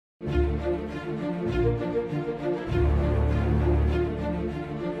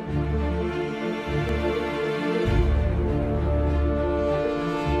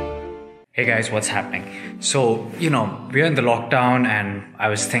Hey guys, what's happening? So, we're in the lockdown and I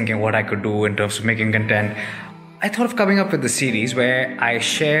was thinking what I could do in terms of making content. I thought of coming up with a series where I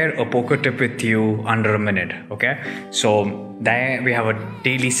share a poker tip with you under a minute, okay? So, then we have a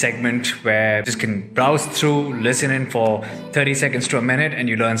daily segment where you just can browse through, listen in for 30 seconds to a minute and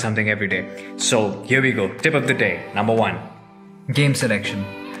you learn something every day. So, here we go. Tip of the day, number 1. Game selection.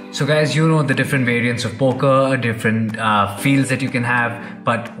 So guys, you know the different variants of poker, different fields that you can have,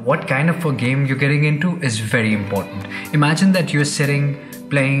 but what kind of a game you're getting into is very important. Imagine that you're sitting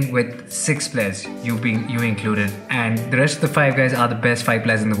playing with 6 players, you included, and the rest of the 5 guys are the best 5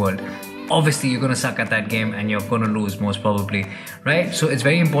 players in the world. Obviously, you're going to suck at that game and you're going to lose most probably, right? So it's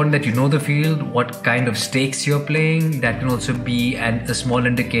very important that you know the field, what kind of stakes you're playing. That can also be a small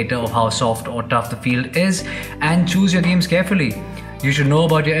indicator of how soft or tough the field is, and choose your games carefully. You should know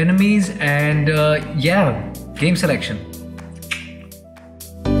about your enemies and game selection.